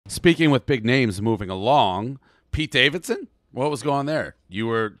speaking with big names moving along, Pete Davidson, what was going on there? You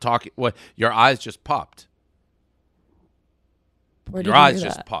were talking, what? Your eyes just popped. Your eyes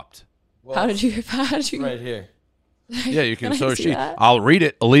just popped. Well, how did you? Right here. Yeah, you can so she. I'll read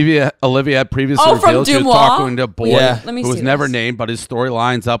it. Olivia had previously revealed she was Dumois? talking to a boy who was never named, but his story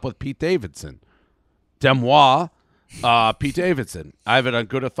lines up with Pete Davidson. Demois, Pete Davidson. I have it on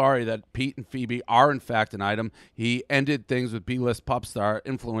good authority that Pete and Phoebe are in fact an item. He ended things with B-list pop star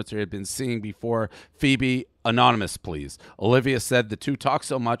influencer he had been seeing before. Phoebe, anonymous, please. Olivia said the two talked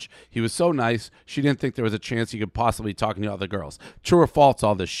so much. He was so nice. She didn't think there was a chance he could possibly be talking to other girls. True or false,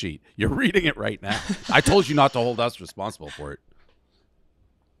 all this sheet? You're reading it right now. I told you not to hold us responsible for it.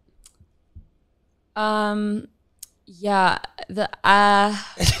 Yeah.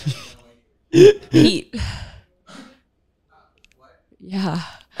 Pete. Yeah.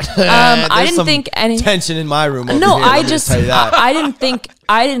 I didn't think any tension in my room. No, here, I didn't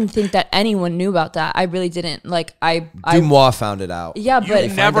think that anyone knew about that. I really didn't. Like Dumois found it out. Yeah,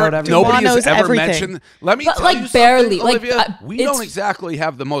 but nobody has ever mentioned. Let me tell you barely. something, Olivia. We don't exactly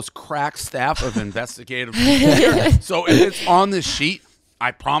have the most crack staff of investigative people here. So if it's on this sheet, I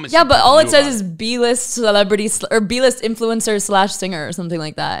promise. Yeah, but all it says is B-list celebrity or B-list influencer / singer or something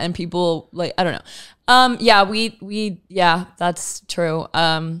like that, and people like I don't know. Yeah, yeah, that's true.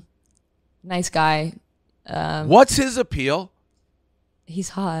 Nice guy. What's his appeal? He's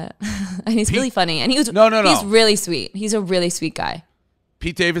hot and he's really funny, and he's really sweet. He's a really sweet guy.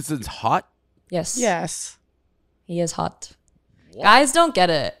 Pete Davidson's hot. Yes, he is hot. What? Guys don't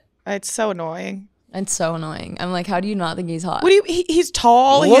get it. It's so annoying. It's so annoying. I'm like, how do you not think he's hot? What do you? He's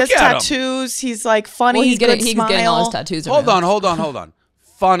tall. He has tattoos. He's like funny. Well, he's getting all his tattoos. Hold on.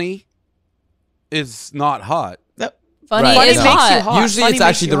 Funny is not hot. Funny is makes hot. you hot. Usually funny it's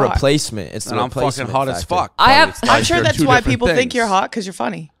actually the hot. replacement. It's the and replacement. I'm fucking hot as fuck. I'm sure that's why people think you're hot because you're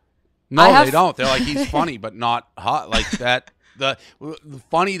funny. No, they don't. They're like, he's funny, but not hot. Like that. The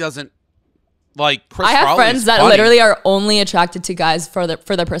funny doesn't. Like Chris I have Farley's friends that funny. literally are only attracted to guys for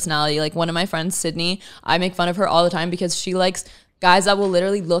their personality. Like one of my friends, Sydney, I make fun of her all the time because she likes guys that will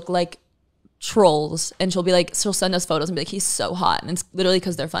literally look like trolls, and she'll send us photos and be like, he's so hot, and it's literally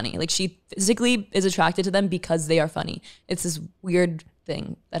because they're funny. Like she physically is attracted to them because they are funny. It's this weird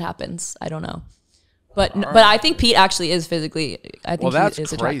thing that happens. I don't know, but I think Pete actually is physically. I think he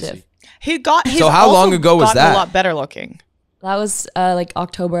is attractive. So how long ago was that? A lot better looking. That was like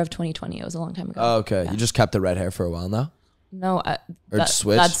October of 2020. It was a long time ago. Oh, okay. Yeah. You just kept the red hair for a while now? No. Or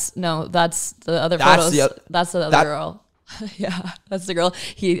switch? That's the other photos. That's the other girl. Yeah, that's the girl.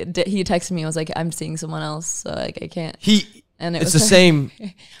 He texted me. I was like, I'm seeing someone else, so like I can't. It's the same.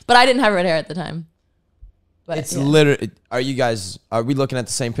 But I didn't have red hair at the time. But it's literally. Are we looking at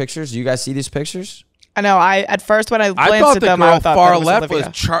the same pictures? Do you guys see these pictures? I know. At first when I glanced at them, I thought far that was left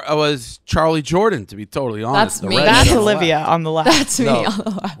Olivia. was Charlie Jordan. To be totally honest, that's me. That's Olivia on the left. That's me on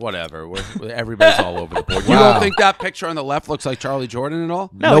the left. Whatever. Everybody's all over the board. You don't think that picture on the left looks like Charlie Jordan at all?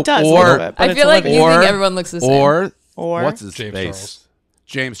 No, it does. I feel like you think everyone looks the same. Or what's his face?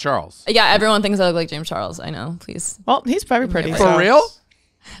 James Charles. Yeah, everyone thinks I look like James Charles. I know. Please. Well, he's probably pretty. For real?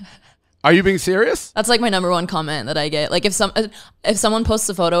 Are you being serious? That's like my #1 comment that I get. Like if someone posts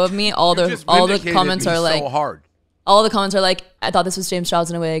a photo of me, all the comments are like, so hard. All the comments are like, I thought this was James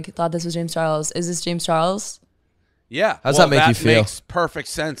Charles in a wig. Thought this was James Charles. Is this James Charles? Yeah. How's that make you feel? That makes perfect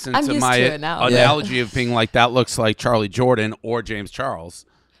sense into my analogy of being like, that looks like Charlie Jordan or James Charles.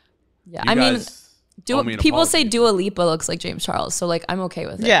 Yeah, I mean, people say Dua Lipa looks like James Charles, so like I'm okay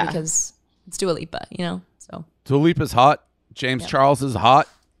with it because it's Dua Lipa, you know. So Dua Lipa's hot. James Charles is hot.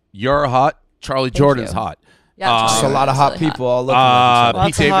 You're hot. Charlie Jordan's hot. Yeah, just a lot of hot people all looking at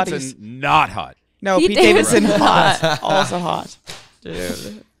each other. Pete Davidson, not hot. No, Pete Davidson hot. Also hot.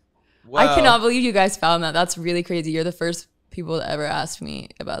 Dude. Well, I cannot believe you guys found that. That's really crazy. You're the first people to ever ask me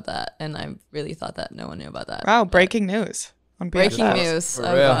about that, and I really thought that no one knew about that. Wow, breaking news. On breaking news. Oh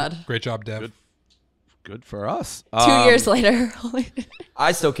God. Great job, Dev. Good for us. 2 years later.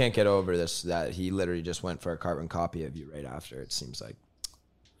 I still can't get over this, that he literally just went for a carbon copy of you right after, it seems like.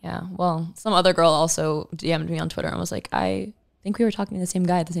 Yeah, well, some other girl also DM'd me on Twitter and was like, I think we were talking to the same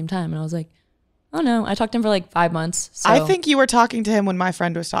guy at the same time. And I was like, oh no, I talked to him for like 5 months. So. I think you were talking to him when my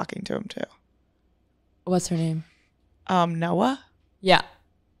friend was talking to him too. What's her name? Noah? Yeah.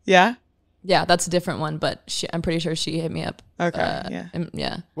 Yeah? Yeah, that's a different one, but I'm pretty sure she hit me up. Okay,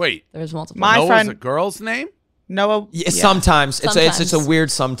 yeah. Wait. There was multiple. My Noah's friend, a girl's name? Noah? Yeah, sometimes. It's a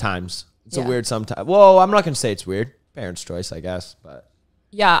weird sometimes. It's a weird sometimes. Well, I'm not going to say it's weird. Parents' choice, I guess, but.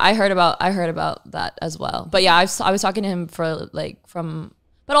 Yeah, I heard about that as well. But yeah, I was talking to him for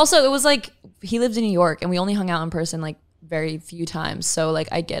but also it was like he lived in New York and we only hung out in person like very few times. So like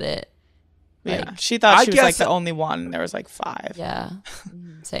I get it. Yeah, Like, she thought I she was like guess- the only one. There was like 5. yeah.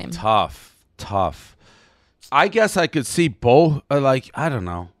 Same. Tough. I guess I could see both. Like, I don't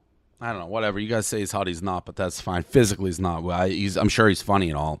know. Whatever. You guys say he's hot, he's not, but that's fine. Physically, he's not. I'm sure he's funny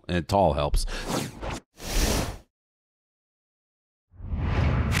and all, and tall helps.